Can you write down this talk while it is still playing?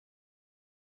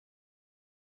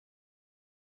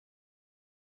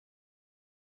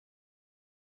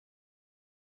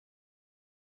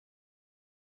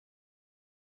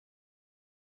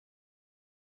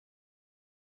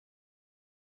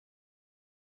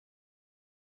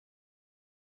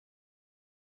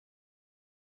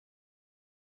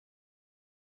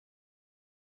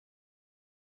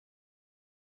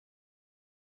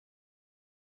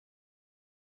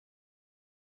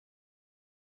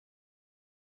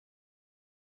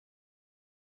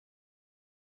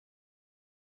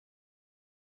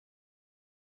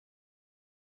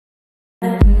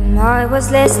I was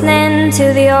listening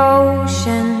to the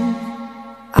ocean.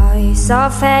 I saw a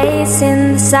face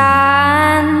in the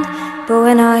sand, but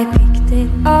when I picked it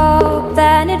up,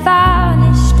 then it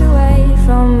vanished away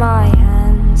from my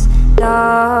hands.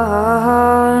 Done.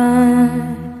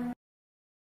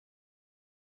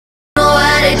 Know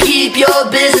how to keep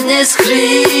your business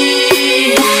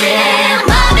clean.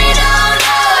 Mommy don't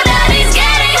know that he's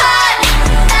getting hot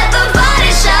at the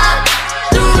body shop,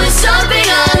 doing something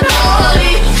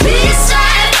unholy. Please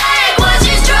try back when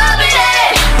she's dropping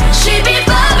it. She be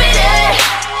popping it,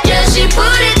 yeah, she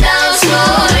put it down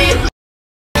slowly.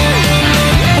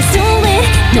 I stole it,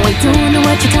 no I don't know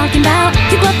what you're talking about.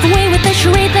 You bluffed away with a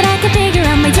charade that I could figure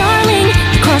out, my darling.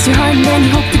 You cross your heart and then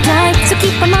you hope to die, so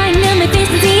keep my mind in my face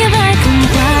and see if I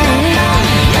comply.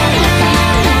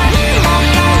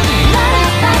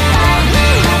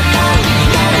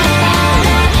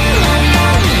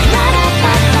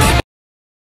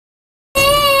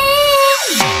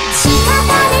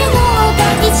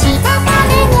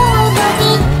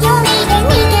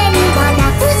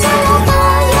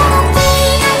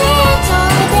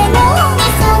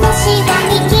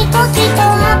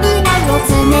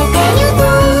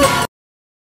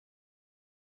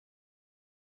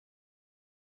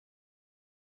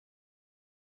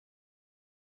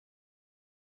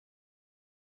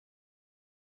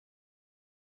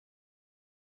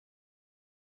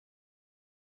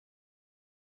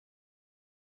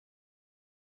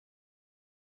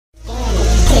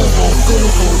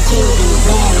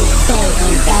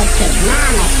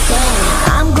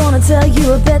 I'm gonna tell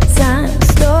you a bedtime